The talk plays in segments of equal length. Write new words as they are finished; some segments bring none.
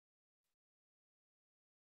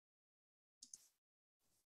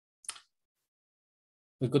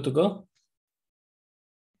We good to go?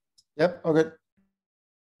 Yep, all good.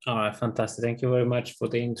 All right, fantastic. Thank you very much for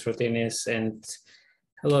the intro, Dennis. And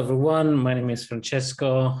hello, everyone. My name is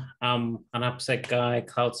Francesco. I'm an AppSec guy,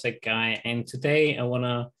 CloudSec guy. And today I want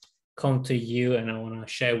to come to you and I want to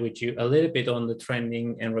share with you a little bit on the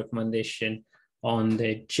trending and recommendation on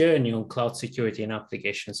the journey on cloud security and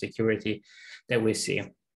application security that we see.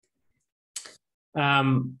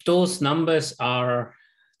 Those numbers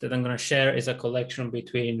that I'm going to share is a collection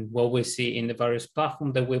between what we see in the various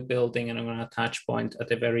platforms that we're building, and I'm going to touch point at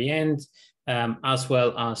the very end, as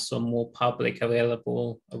well as some more public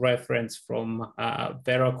available reference from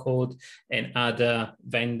Veracode and other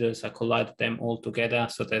vendors. I collided them all together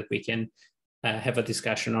so that we can have a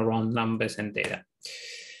discussion around numbers and data.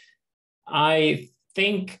 I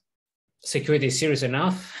think security is serious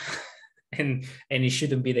enough, and it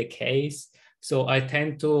shouldn't be the case. So I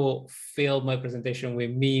tend to fill my presentation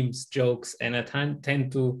with memes, jokes, and I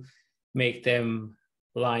tend to make them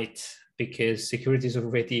light because security is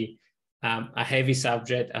already a heavy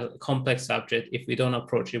subject, a complex subject. If we don't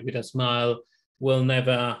approach it with a smile, we'll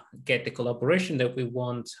never get the collaboration that we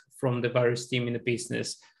want from the various teams in the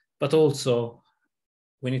business. But also,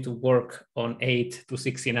 we need to work on 8 to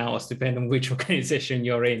 16 hours, depending on which organization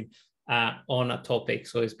you're in, on a topic.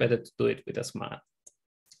 So it's better to do it with a smile.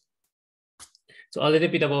 So a little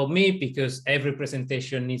bit about me, because every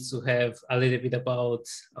presentation needs to have a little bit about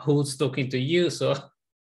who's talking to you. So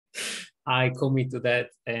I commit to that,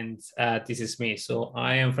 and this is me. So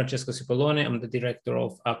I am Francesco Cipollone. I'm the director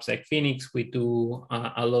of AppSec Phoenix. We do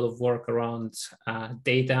a lot of work around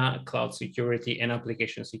data, cloud security, and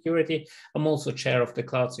application security. I'm also chair of the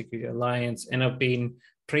Cloud Security Alliance, and I've been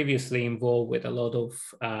previously involved with a lot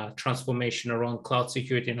of transformation around cloud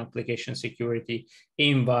security and application security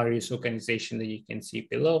in various organizations that you can see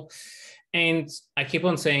below. And I keep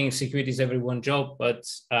on saying security is everyone's job, but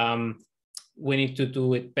we need to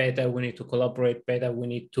do it better. We need to collaborate better. We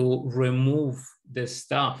need to remove the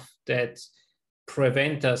stuff that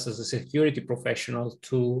prevent us as a security professional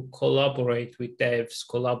to collaborate with devs,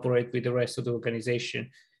 collaborate with the rest of the organization,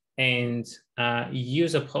 and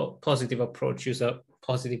use a positive approach, use a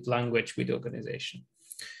positive language with the organization.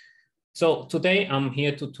 So today I'm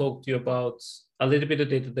here to talk to you about a little bit of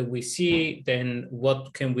data that we see, then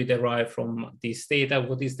what can we derive from this data,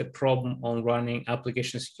 what is the problem on running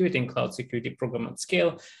application security and cloud security program at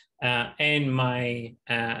scale, and my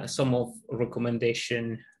some of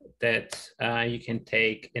recommendation that you can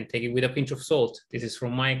take and take it with a pinch of salt. This is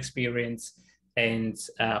from my experience, and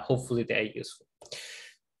hopefully they are useful.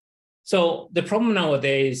 So the problem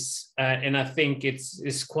nowadays, and I think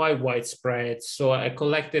it's quite widespread. So I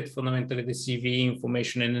collected fundamentally the CVE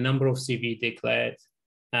information and the number of CVE declared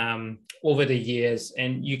over the years,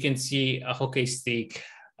 and you can see a hockey stick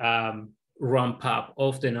ramp up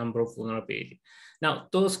of the number of vulnerability. Now,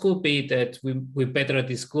 those could be that we're better at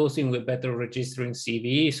disclosing, we're better at registering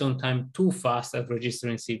CVE, sometimes too fast at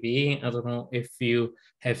registering CVE. I don't know if you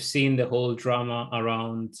have seen the whole drama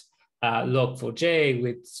around Log4j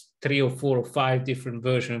with 3 or 4 or 5 different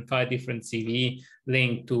versions, 5 different CVE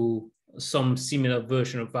linked to some similar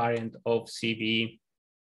version or variant of CVE.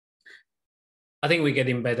 I think we're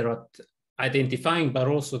getting better at identifying, but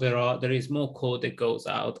also there is more code that goes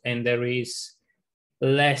out and there is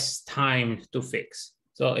less time to fix.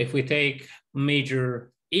 So if we take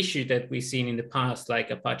major issue that we've seen in the past,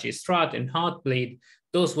 like Apache Strat and Heartbleed,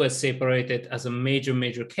 those were separated as a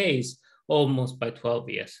major case almost by 12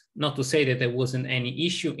 years. Not to say that there wasn't any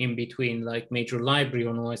issue in between, like major library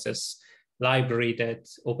or OSS library, that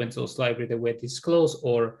open source library that were disclosed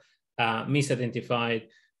or misidentified,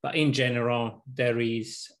 but in general, there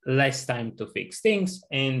is less time to fix things.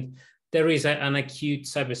 And there is an acute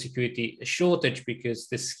cybersecurity shortage because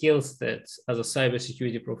the skills that as a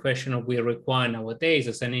cybersecurity professional we require nowadays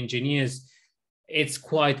as an engineers, it's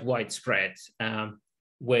quite widespread.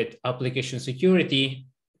 With application security,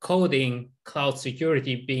 coding, cloud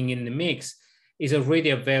security being in the mix is already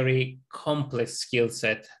a very complex skill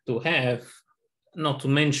set to have, not to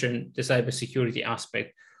mention the cybersecurity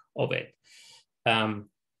aspect of it.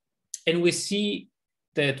 And we see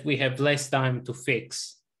that we have less time to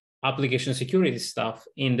fix application security stuff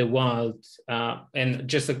in the wild. And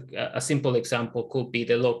just a simple example could be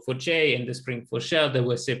the Log4j and the Spring4Shell that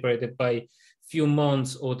were separated by few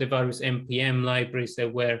months, or the various NPM libraries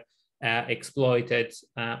that were exploited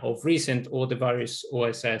of recent, or the various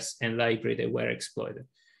OSS and library that were exploited.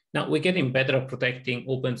 Now we're getting better at protecting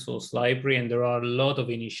open source library, and there are a lot of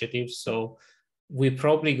initiatives. So we're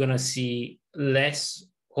probably gonna see less,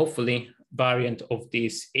 hopefully, variant of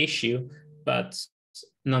this issue, but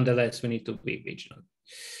nonetheless, we need to be vigilant.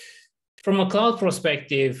 From a cloud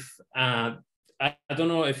perspective, I don't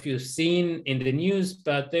know if you've seen in the news,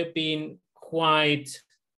 but there've been quite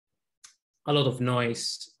a lot of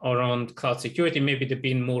noise around cloud security. Maybe there've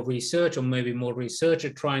been more research, or maybe more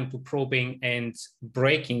researcher trying to probing and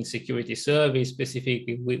breaking security service,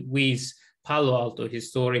 specifically with Palo Alto.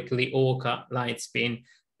 Historically, Orca Light's been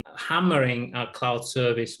hammering a cloud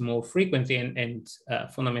service more frequently and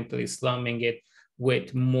fundamentally slamming it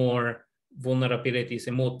with more vulnerabilities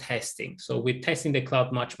and more testing. So we're testing the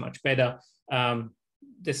cloud much, much better.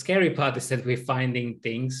 The scary part is that we're finding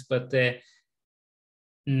things, but the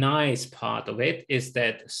nice part of it is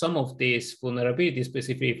that some of these vulnerabilities,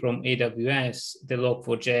 specifically from AWS, the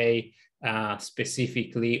Log4j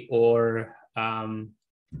specifically, or I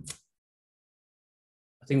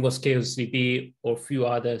think was ChaosDB or a few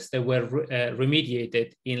others, that were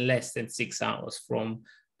remediated in less than 6 hours from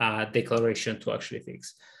declaration to actually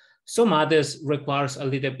fix. Some others requires a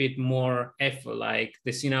little bit more effort, like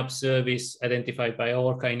the Synapse service identified by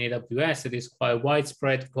Orca in AWS, that is quite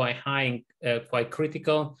widespread, quite high, quite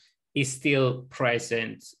critical, is still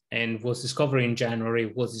present and was discovered in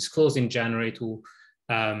January, was disclosed in January to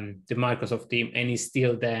the Microsoft team, and is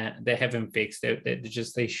still there. They haven't fixed it. They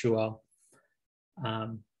just issue a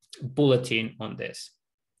bulletin on this.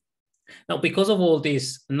 Now, because of all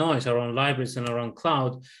this noise around libraries and around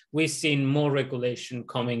cloud, we've seen more regulation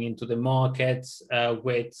coming into the market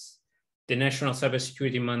with the National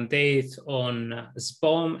Cybersecurity Mandate on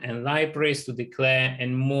SBOM and libraries to declare,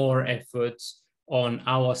 and more efforts on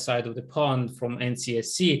our side of the pond from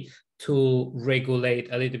NCSC to regulate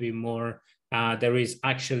a little bit more. There is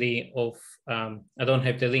actually I don't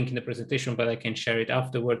have the link in the presentation, but I can share it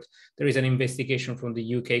afterward. There is an investigation from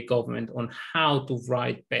the UK government on how to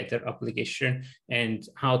write better application and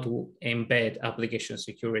how to embed application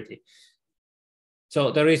security.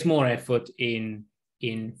 So there is more effort in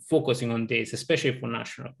focusing on this, especially for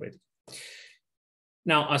national grid.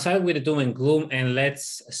 Now, aside with the doom and gloom, and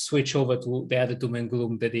let's switch over to the other doom and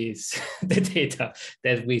gloom, that is the data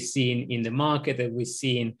that we've seen in the market, that we've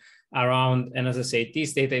seen around. And as I say,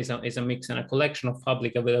 this data is a mix and a collection of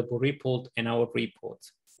public available report and our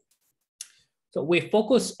reports. So we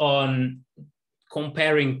focus on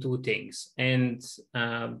comparing two things. And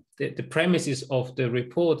the premises of the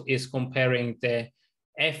report is comparing the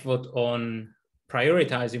effort on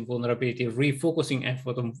prioritizing vulnerability, refocusing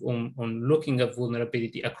effort on looking at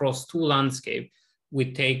vulnerability across two landscapes.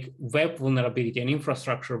 We take web vulnerability and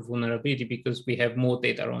infrastructure vulnerability because we have more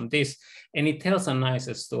data on this, and it tells a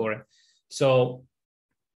nicer story. So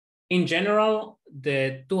in general,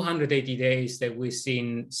 the 280 days that we've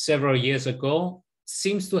seen several years ago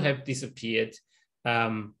seems to have disappeared,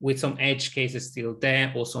 with some edge cases still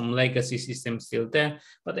there or some legacy systems still there,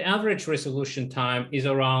 but the average resolution time is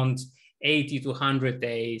around 80 to 100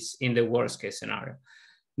 days in the worst case scenario.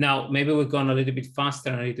 Now, maybe we've gone a little bit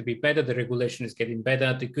faster and a little bit better. The regulation is getting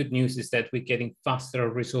better. The good news is that we're getting faster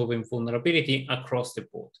at resolving vulnerability across the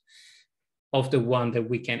board, of the one that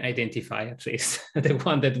we can identify at least. The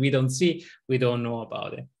one that we don't see, we don't know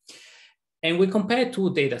about it. And we compare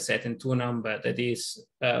two data sets and two numbers. That is,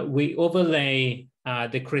 we overlay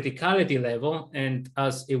the criticality level, and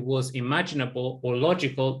as it was imaginable or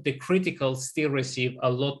logical, the critical still receive a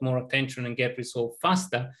lot more attention and get resolved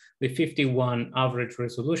faster with 51 average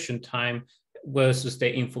resolution time versus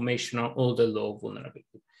the informational or the low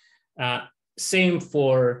vulnerability. Same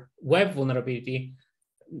for web vulnerability.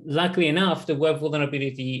 Luckily enough, the web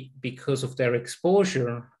vulnerability, because of their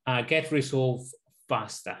exposure, get resolved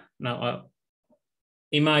faster. Now,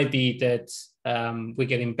 it might be that we're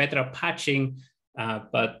getting better at patching,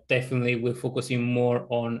 but definitely we're focusing more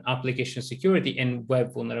on application security and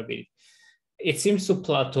web vulnerability. It seems to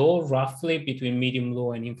plateau roughly between medium,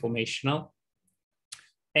 low, and informational.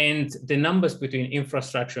 And the numbers between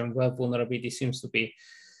infrastructure and web vulnerability seems to be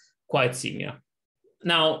quite similar.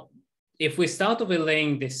 Now, if we start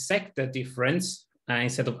overlaying the sector difference,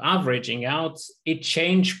 instead of averaging out, it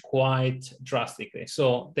changed quite drastically.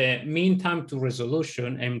 So the mean time to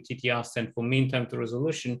resolution, MTTR stands for mean time to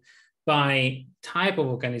resolution, by type of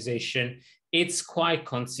organization, it's quite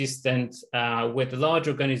consistent, with the large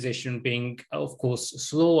organization being, of course,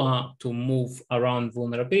 slower to move around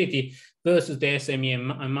vulnerability versus the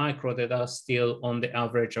SME and micro that are still on the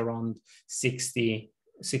average around 60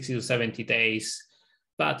 to 70 days.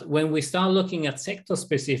 But when we start looking at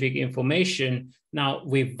sector-specific information, now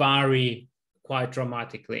we vary quite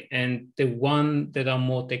dramatically. And the one that are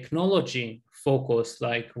more technology-focused,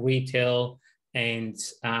 like retail and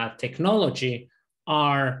technology,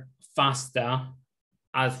 are faster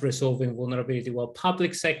at resolving vulnerability, while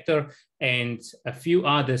public sector and a few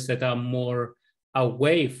others that are more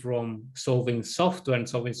away from solving software and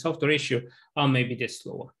solving software issue are maybe the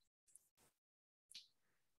slower.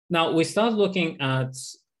 Now we start looking at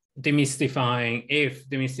demystifying, if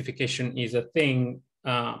demystification is a thing,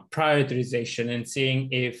 prioritization, and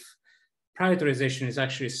seeing if prioritization is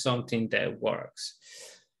actually something that works.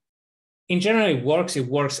 In general, it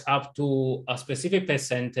works up to a specific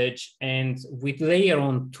percentage, and we layer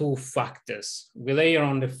on two factors. We layer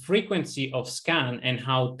on the frequency of scan and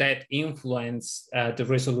how that influences the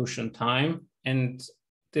resolution time, and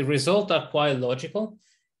the results are quite logical.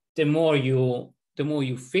 The more you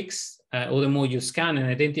fix or the more you scan and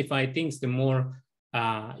identify things, the more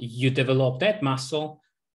you develop that muscle,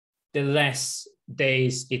 the less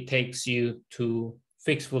days it takes you to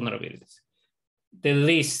fix vulnerabilities. The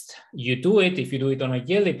least you do it, if you do it on a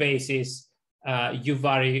yearly basis, you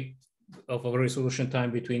vary of a resolution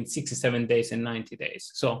time between 67 days and 90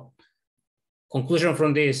 days. So conclusion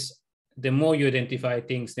from this, the more you identify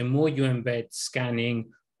things, the more you embed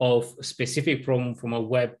scanning of specific problem from a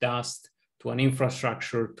web dust to an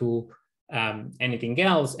infrastructure to anything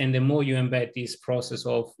else, and the more you embed this process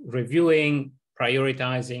of reviewing,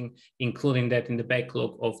 prioritizing, including that in the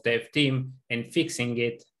backlog of dev team and fixing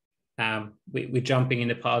it, we're jumping in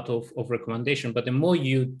the part of recommendation, but the more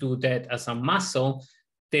you do that as a muscle,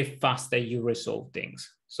 the faster you resolve things.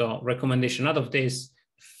 So recommendation out of this,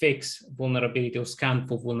 fix vulnerability or scan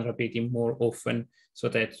for vulnerability more often so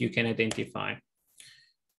that you can identify.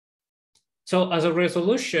 So as a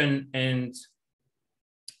resolution and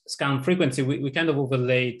scan frequency, we kind of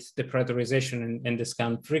overlaid the prioritization and the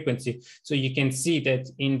scan frequency. So you can see that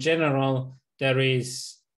in general, there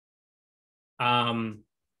is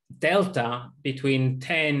delta between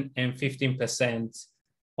 10 and 15%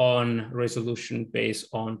 on resolution based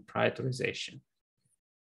on prioritization.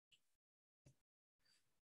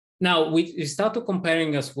 Now we started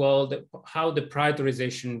comparing as well how the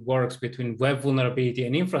prioritization works between web vulnerability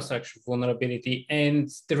and infrastructure vulnerability, and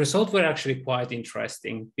the results were actually quite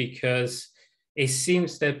interesting because it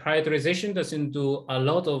seems that prioritization doesn't do a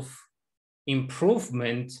lot of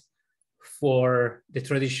improvement for the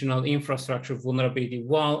traditional infrastructure vulnerability,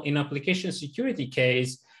 while in application security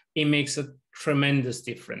case, it makes a tremendous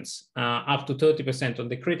difference, up to 30% on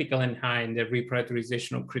the critical and high and the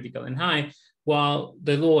reprioritization of critical and high, while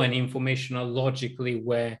the low and informational logically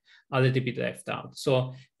were a little bit left out.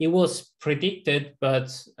 So it was predicted, but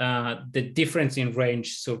the difference in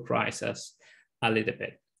range surprised us a little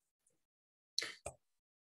bit.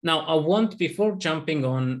 Now, before jumping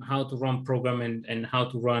on how to run program and how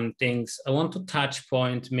to run things, I want to touch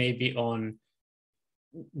point maybe on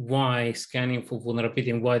why scanning for vulnerability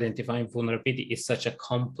and why identifying vulnerability is such a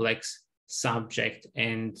complex subject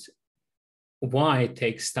and why it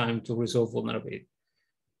takes time to resolve vulnerability.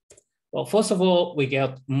 Well, first of all, we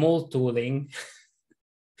got more tooling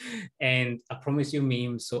and I promise you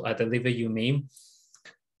meme, so I deliver you meme.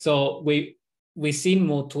 So we've seen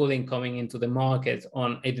more tooling coming into the market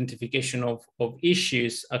on identification of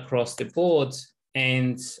issues across the board.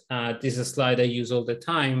 And this is a slide I use all the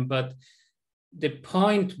time, but the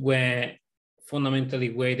point where fundamentally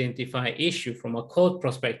we identify issue from a code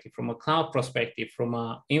perspective, from a cloud perspective, from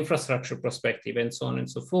an infrastructure perspective, and so on and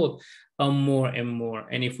so forth, are more and more.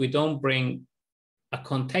 And if we don't bring a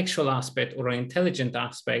contextual aspect or an intelligent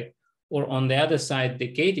aspect, or on the other side, the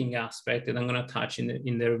gating aspect that I'm going to touch in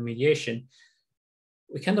the remediation,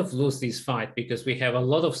 we kind of lose this fight because we have a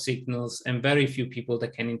lot of signals and very few people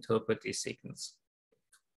that can interpret these signals.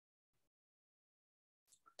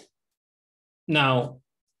 Now,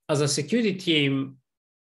 as a security team,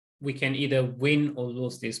 we can either win or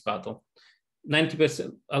lose this battle.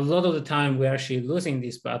 90%, a lot of the time, we're actually losing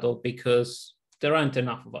this battle because there aren't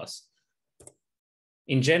enough of us.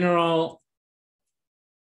 In general,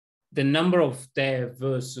 the number of dev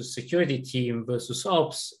versus security team versus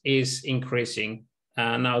ops is increasing.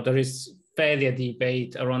 Now, there is fairly a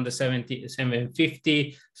debate around the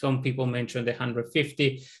 750. Some people mention the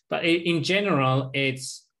 150. But in general,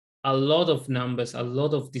 it's a lot of numbers, a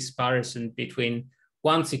lot of disparison between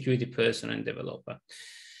one security person and developer.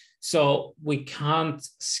 So we can't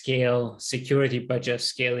scale security by just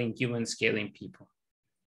scaling human scaling people.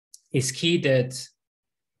 It's key that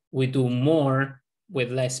we do more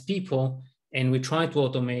with less people and we try to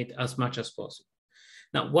automate as much as possible.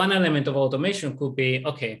 Now, one element of automation could be,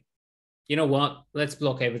 okay, you know what, let's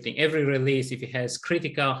block everything. Every release, if it has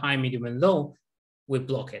critical, high, medium, and low, we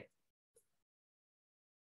block it.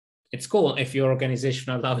 It's cool if your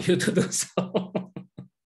organization allows you to do so.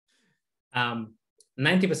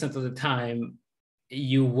 90% of the time,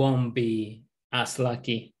 you won't be as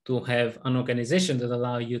lucky to have an organization that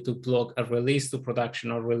allows you to block a release to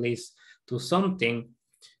production or release to something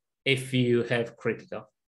if you have critical.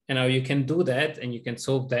 And now you can do that and you can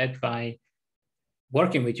solve that by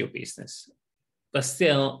working with your business. But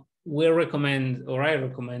still, I recommend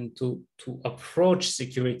to approach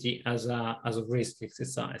security as a risk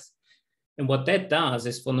exercise. And what that does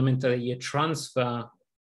is fundamentally you transfer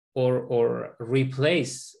or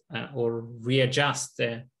replace or readjust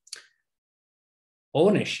the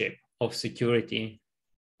ownership of security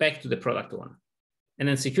back to the product owner. And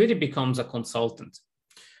then security becomes a consultant,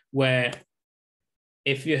 where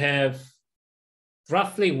if you have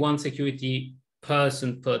roughly one security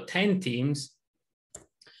person per 10 teams,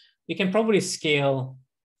 you can probably scale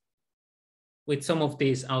with some of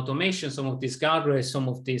these automation, some of these guardrails, some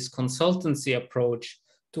of this consultancy approach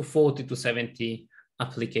to 40 to 70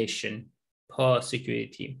 application per security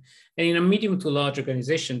team. And in a medium to large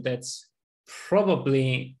organization, that's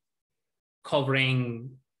probably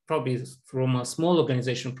covering, probably from a small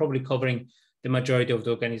organization, probably covering the majority of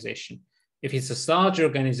the organization. If it's a larger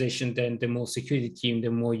organization, then the more security team,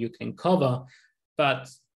 the more you can cover. But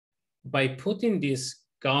by putting this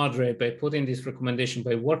guardrail, by putting this recommendation,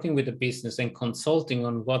 by working with the business and consulting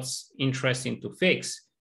on what's interesting to fix,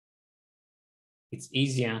 it's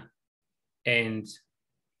easier and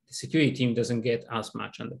the security team doesn't get as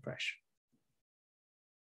much under pressure.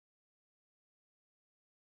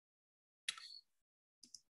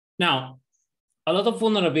 Now, a lot of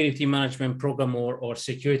vulnerability management program or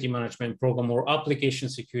security management program or application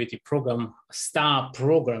security program, STAR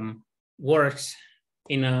program, works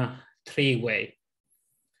in a three-way.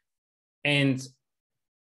 And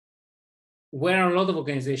where a lot of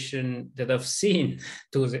organizations that I've seen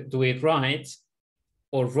do it right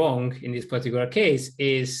or wrong in this particular case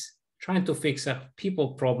is trying to fix a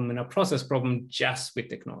people problem and a process problem just with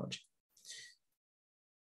technology.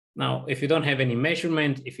 Now, if you don't have any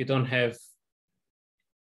measurement, if you don't have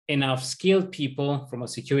enough skilled people from a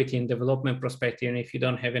security and development perspective, and if you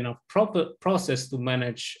don't have enough proper process to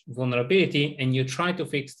manage vulnerability, and you try to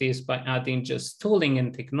fix this by adding just tooling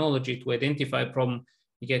and technology to identify a problem,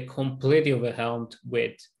 you get completely overwhelmed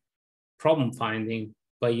with problem finding,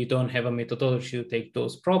 but you don't have a methodology to take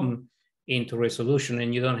those problems into resolution,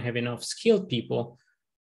 and you don't have enough skilled people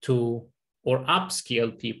to, or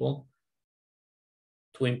upskilled people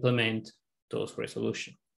to implement those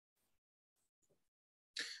resolutions.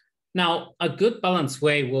 Now, a good balanced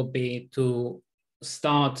way will be to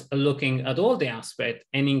start looking at all the aspects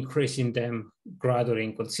and increasing them gradually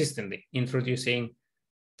and consistently, introducing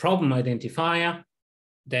problem identifier,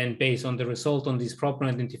 then based on the result on this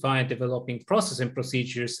problem identifier, developing process and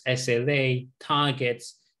procedures, SLA,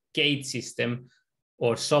 targets, gate system,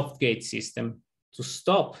 or soft gate system to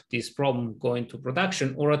stop this problem going to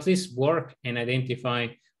production, or at least work and identify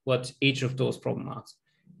what each of those problems are.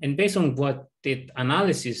 And based on what the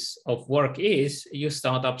analysis of work is, you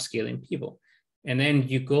start upskilling people. And then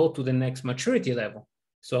you go to the next maturity level.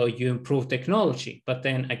 So you improve technology, but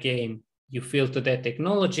then again, you filter that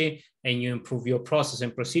technology and you improve your process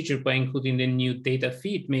and procedure by including the new data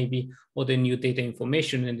feed maybe, or the new data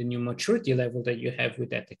information and the new maturity level that you have with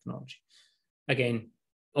that technology. Again,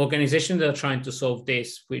 organizations that are trying to solve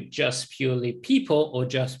this with just purely people or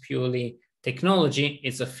just purely technology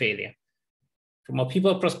is a failure. From a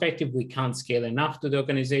people perspective, we can't scale enough to the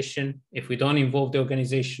organization. If we don't involve the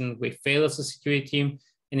organization, we fail as a security team.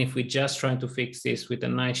 And if we're just trying to fix this with a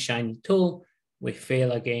nice shiny tool, we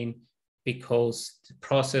fail again because the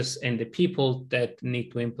process and the people that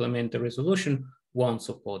need to implement the resolution won't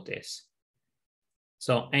support this.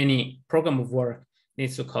 So any program of work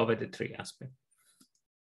needs to cover the three aspects.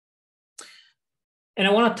 And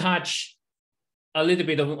I want to touch a little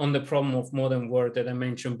bit on the problem of modern work that I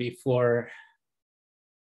mentioned before.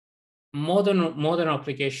 Modern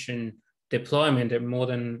application deployment and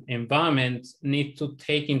modern environment need to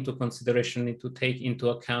take into consideration, need to take into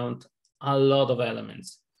account a lot of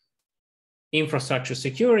elements. Infrastructure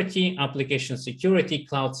security, application security,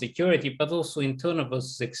 cloud security, but also internal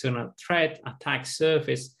versus external threat, attack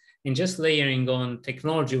surface, and just layering on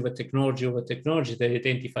technology over technology over technology that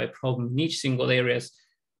identify problem in each single areas.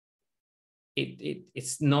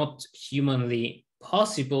 It's not humanly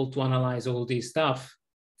possible to analyze all this stuff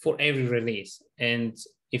for every release. And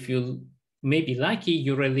if you may be lucky,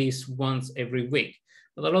 you release once every week.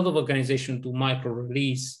 But a lot of organizations do micro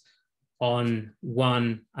release on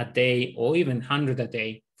one a day or even 100 a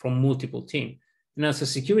day from multiple teams. And as a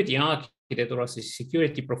security architect or as a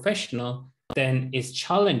security professional, then it's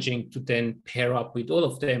challenging to then pair up with all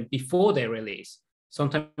of them before they release.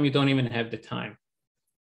 Sometimes you don't even have the time.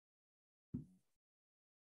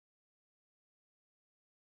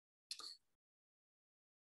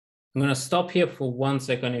 I'm going to stop here for 1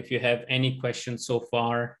 second if you have any questions so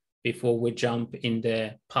far before we jump in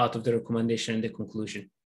the part of the recommendation and the conclusion.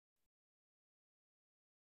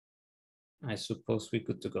 I suppose we're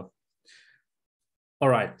good to go. All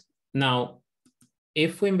right. Now,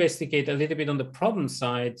 if we investigate a little bit on the problem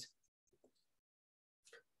side,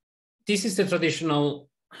 this is the traditional,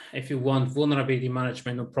 if you want, vulnerability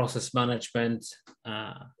management or process management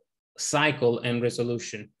cycle and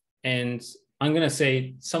resolution. And I'm going to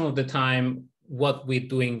say some of the time what we're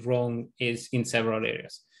doing wrong is in several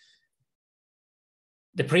areas.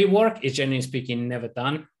 The pre-work is, generally speaking, never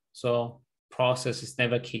done. So process is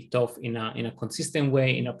never kicked off in a consistent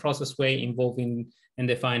way, in a process way, involving and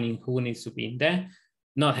defining who needs to be in there.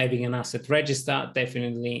 Not having an asset register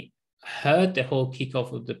definitely hurt the whole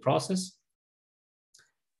kickoff of the process.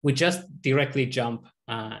 We just directly jump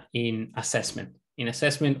in assessment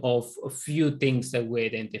of a few things that we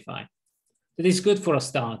identify. That is good for a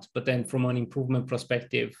start, but then from an improvement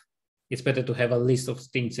perspective, it's better to have a list of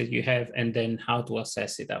things that you have and then how to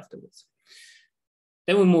assess it afterwards.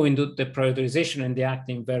 Then we move into the prioritization and the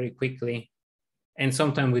acting very quickly. And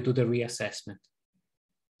sometimes we do the reassessment.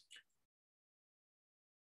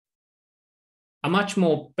 A much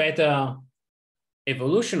more better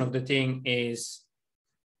evolution of the thing is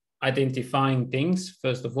identifying things,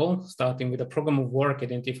 first of all, starting with a program of work,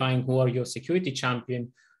 identifying who are your security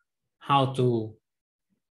champion,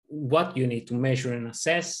 what you need to measure and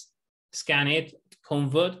assess, scan it,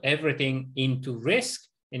 convert everything into risk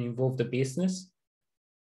and involve the business.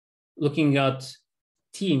 Looking at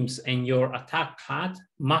teams and your attack path,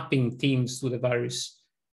 mapping teams to the various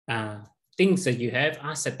things that you have,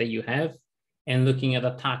 asset that you have, and looking at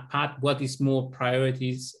attack path, what is more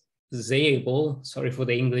prioritizable, sorry for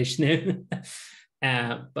the English name,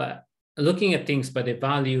 but looking at things by the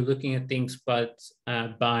value, looking at things but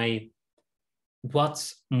by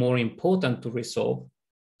what's more important to resolve,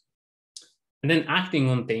 and then acting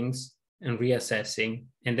on things and reassessing,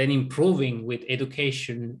 and then improving with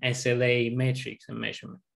education, SLA, metrics, and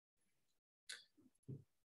measurement.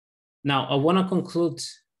 Now, I want to conclude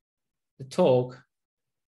the talk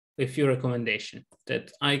with a few recommendations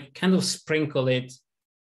that I kind of sprinkle it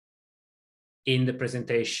in the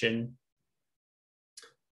presentation.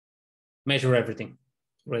 Measure everything: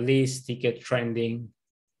 release, ticket, trending,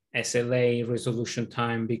 SLA, resolution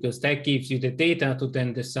time, because that gives you the data to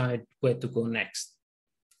then decide where to go next.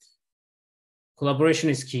 Collaboration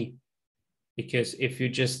is key, because if you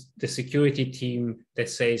just the security team that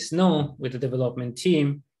says no with the development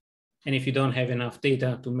team, and if you don't have enough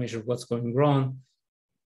data to measure what's going wrong,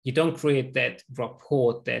 you don't create that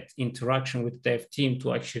rapport, that interaction with the dev team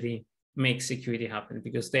to actually make security happen,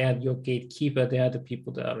 because they are your gatekeeper, they are the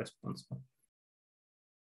people that are responsible.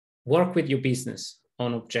 Work with your business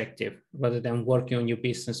on objective rather than working on your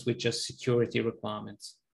business with just security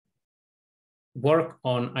requirements. Work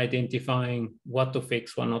on identifying what to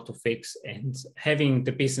fix, what not to fix, and having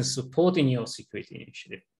the business supporting your security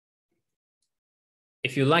initiative.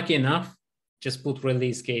 If you're lucky enough, just put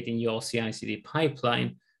release gate in your CI/CD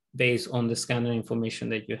pipeline based on the scanner information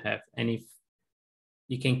that you have. And if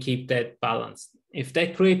you can keep that balanced. If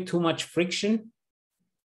that creates too much friction,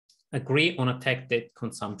 agree on a tech debt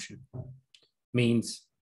consumption. Means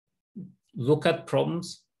look at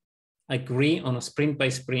problems, agree on a sprint by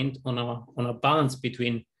sprint on a balance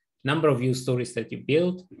between number of use stories that you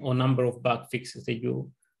build or number of bug fixes that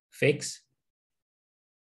you fix.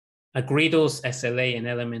 Agree those SLA and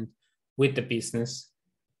element with the business,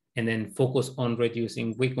 and then focus on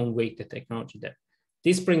reducing week on week the technology debt.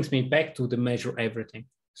 This brings me back to the measure everything.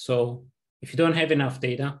 So if you don't have enough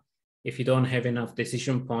data, if you don't have enough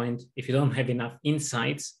decision point, if you don't have enough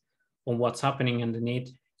insights on what's happening underneath,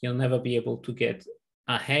 you'll never be able to get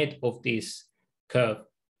ahead of this curve.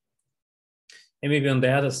 And maybe on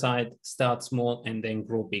the other side, start small and then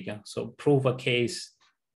grow bigger. So prove a case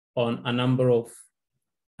on a number of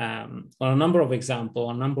examples,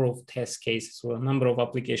 a number of test cases, or a number of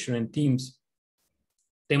application and teams,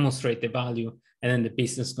 demonstrate the value, and then the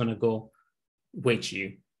business is going to go with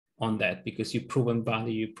you on that because you've proven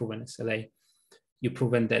value, you've proven SLA, you've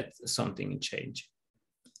proven that something can change.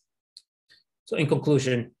 So in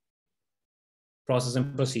conclusion, process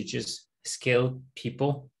and procedures, skilled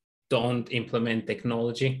people, don't implement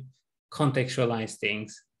technology, contextualize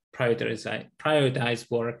things, prioritize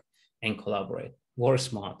work, and collaborate. Work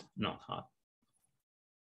smart, not hard.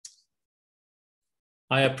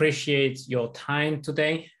 I appreciate your time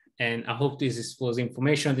today, and I hope this was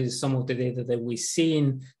information. This is some of the data that we've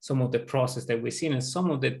seen, some of the process that we've seen, and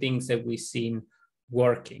some of the things that we've seen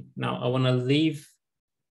working. Now, I want to leave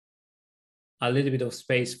a little bit of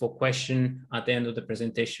space for question at the end of the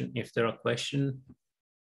presentation if there are questions.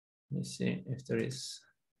 Let me see if there is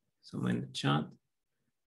someone in the chat.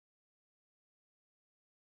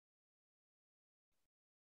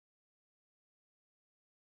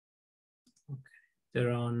 Okay,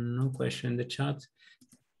 there are no questions in the chat.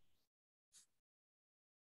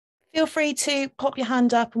 Feel free to pop your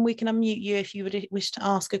hand up and we can unmute you if you would wish to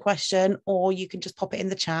ask a question, or you can just pop it in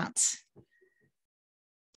the chat.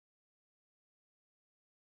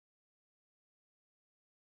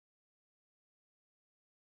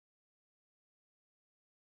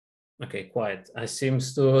 Okay, quiet. I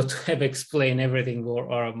seems to have explained everything,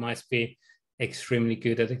 or I must be extremely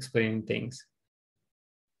good at explaining things.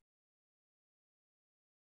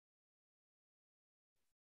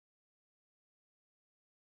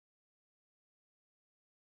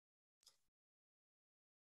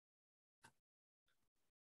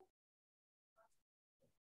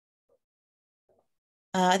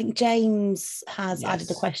 I think James has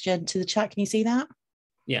added a question to the chat. Can you see that?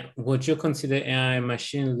 Yeah. Would you consider AI and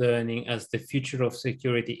machine learning as the future of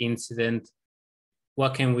security incident?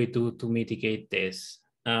 What can we do to mitigate this?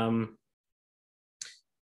 I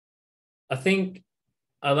think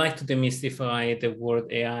I like to demystify the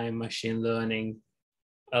word AI and machine learning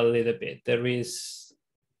a little bit. There is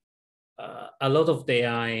a lot of the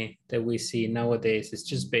AI that we see nowadays is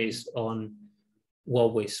just based on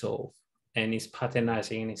what we solve, and it's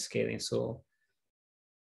patternizing and it's scaling. So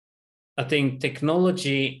I think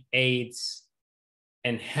technology aids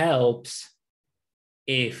and helps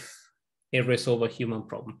if it resolves a human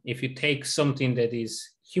problem. If you take something that is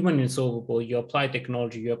human unsolvable, you apply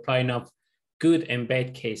technology, you apply enough good and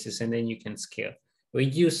bad cases, and then you can scale. We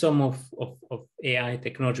use some of AI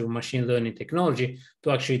technology or machine learning technology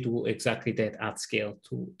to actually do exactly that at scale,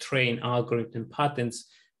 to train algorithm patterns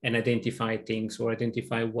and identify things or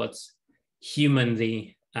identify what's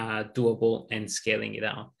humanly doable and scaling it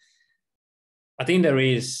out. I think there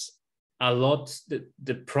is a lot,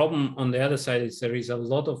 the problem on the other side is there is a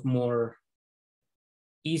lot of more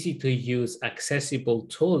easy to use, accessible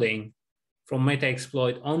tooling from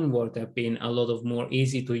Metaxploit onward. There have been a lot of more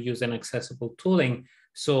easy to use and accessible tooling.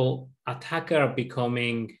 So attackers are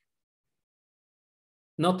becoming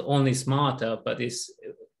not only smarter, but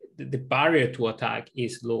the barrier to attack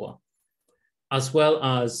is lower. As well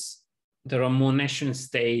as there are more nation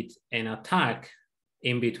state and attack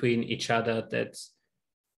in between each other, that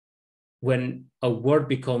when a world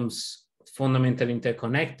becomes fundamentally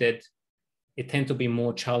interconnected, it tends to be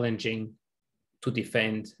more challenging to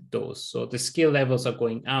defend those. So the skill levels are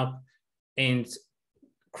going up, and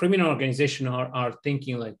criminal organizations are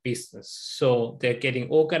thinking like business. So they're getting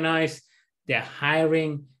organized, they're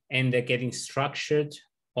hiring, and they're getting structured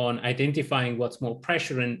on identifying what's more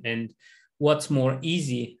pressure and what's more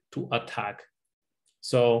easy to attack.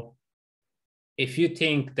 So if you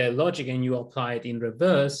think the logic and you apply it in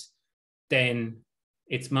reverse, then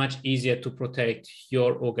it's much easier to protect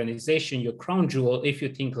your organization, your crown jewel, if you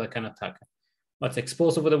think like an attacker. What's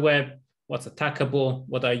exposed over the web, what's attackable,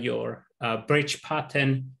 what are your breach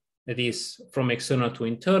pattern that is from external to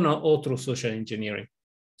internal or through social engineering.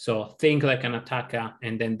 So think like an attacker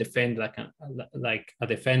and then defend like a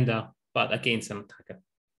defender, but against an attacker.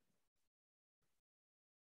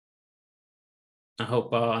 I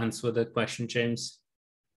hope I answered the question, James.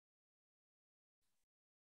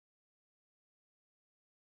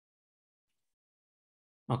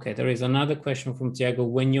 Okay, there is another question from Tiago.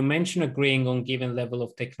 When you mention agreeing on given level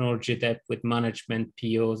of technology debt with management,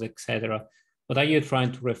 POs, etc., what are you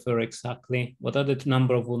trying to refer exactly? What are the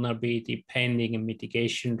number of vulnerability, pending, and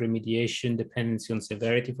mitigation, remediation, dependency on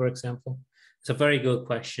severity, for example? It's a very good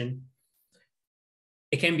question.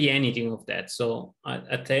 It can be anything of that. So I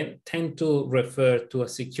tend to refer to a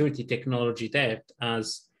security technology debt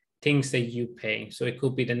as things that you pay. So it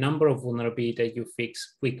could be the number of vulnerability that you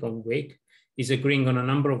fix week on week, is agreeing on a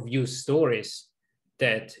number of use stories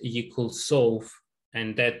that you could solve,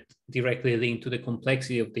 and that directly link to the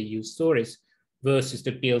complexity of the use stories versus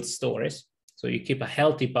the build stories. So you keep a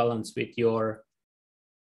healthy balance with your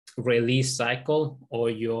release cycle or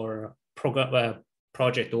your program,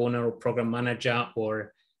 project owner or program manager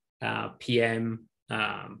or PM,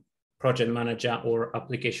 project manager or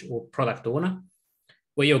application or product owner,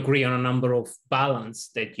 where you agree on a number of balance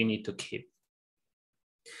that you need to keep.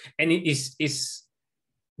 And it is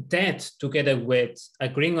that together with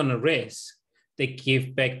agreeing on a risk, they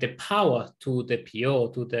give back the power to the PO,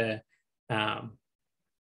 to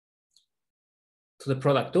the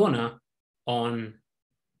product owner on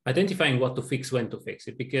identifying what to fix, when to fix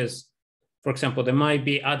it. Because, for example, there might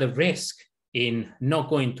be other risk in not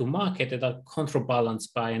going to market that are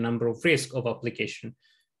counterbalanced by a number of risks of application.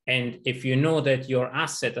 And if you know that your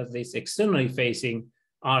asset, at least externally facing,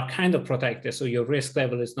 are kind of protected, so your risk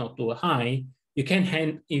level is not too high, you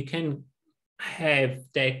can have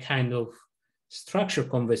that kind of structured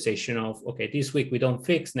conversation of, okay, this week we don't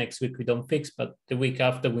fix, next week we don't fix, but the week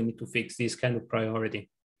after we need to fix this kind of priority,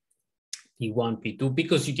 P1, P2,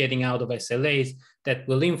 because you're getting out of SLAs that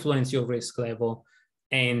will influence your risk level,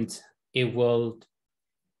 and it will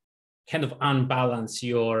kind of unbalance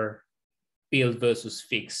your build versus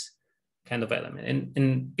fix kind of element.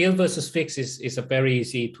 And build versus fix is a very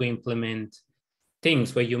easy to implement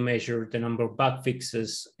things where you measure the number of bug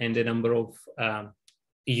fixes and the number of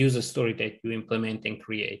user story that you implement and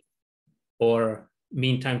create, or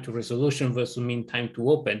mean time to resolution versus mean time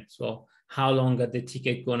to open. So how long are the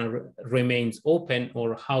ticket gonna remains open,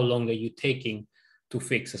 or how long are you taking to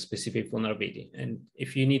fix a specific vulnerability? And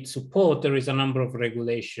if you need support, there is a number of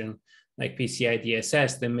regulation like PCI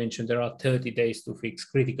DSS that mentioned there are 30 days to fix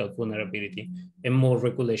critical vulnerability, and more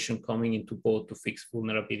regulation coming into both to fix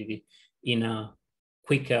vulnerability in a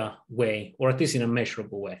quicker way, or at least in a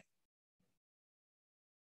measurable way.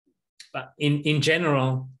 But in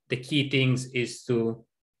general, the key things is to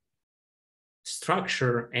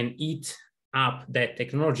structure and eat up that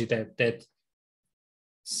technology, that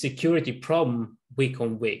security problem week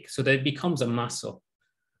on week, so that it becomes a muscle.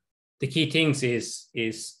 The key things is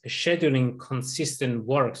scheduling consistent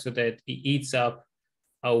work so that it eats up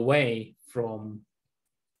away from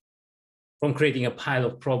creating a pile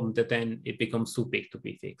of problems that then it becomes too big to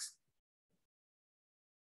be fixed.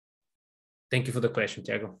 Thank you for the question,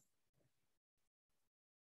 Tiago.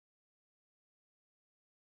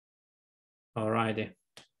 All righty.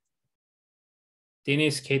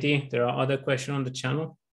 Denise, Katie, there are other questions on the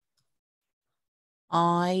channel?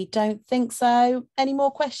 I don't think so. Any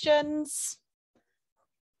more questions?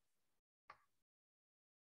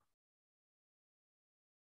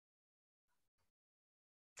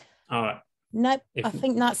 All right. Nope, I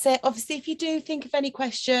think that's it. Obviously, if you do think of any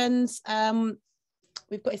questions,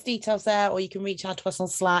 we've got his details there, or you can reach out to us on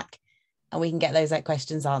Slack and we can get those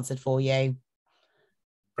questions answered for you.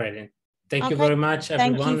 Brilliant. Thank you very much,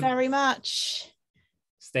 everyone. Thank you very much.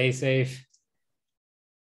 Stay safe.